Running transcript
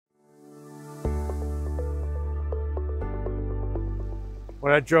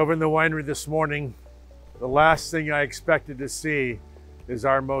When I drove in the winery this morning, the last thing I expected to see is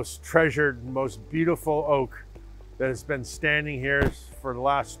our most treasured, most beautiful oak that has been standing here for the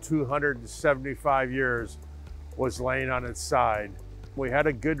last 275 years was laying on its side. We had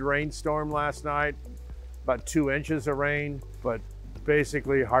a good rainstorm last night, about 2 inches of rain, but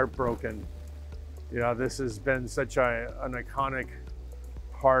basically heartbroken. You know, this has been such an iconic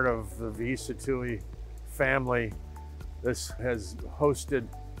part of the Sattui family. This has hosted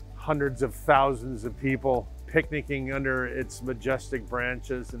hundreds of thousands of people picnicking under its majestic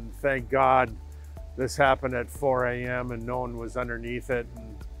branches, and thank God this happened at 4 a.m. and no one was underneath it.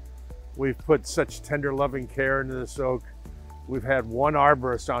 And we've put such tender loving care into this oak. We've had one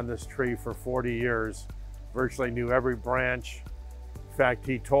arborist on this tree for 40 years, virtually knew every branch. In fact,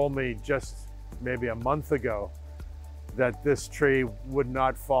 he told me just maybe a month ago that this tree would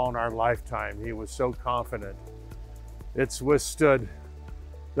not fall in our lifetime. He was so confident. It's withstood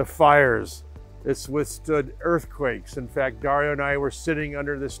the fires. It's withstood earthquakes. In fact, Dario and I were sitting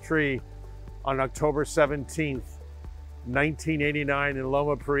under this tree on October 17th, 1989 in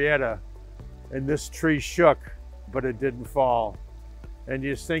Loma Prieta, and this tree shook, but it didn't fall. And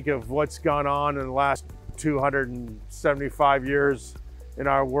you just think of what's gone on in the last 275 years in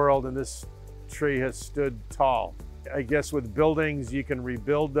our world, and this tree has stood tall. I guess with buildings, you can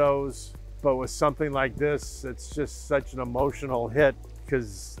rebuild those, but with something like this, it's just such an emotional hit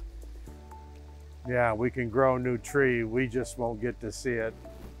because, yeah, we can grow a new tree. We just won't get to see it.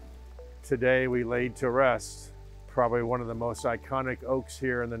 Today, we laid to rest probably one of the most iconic oaks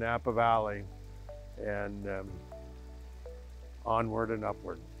here in the Napa Valley, and onward and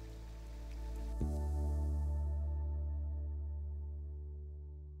upward.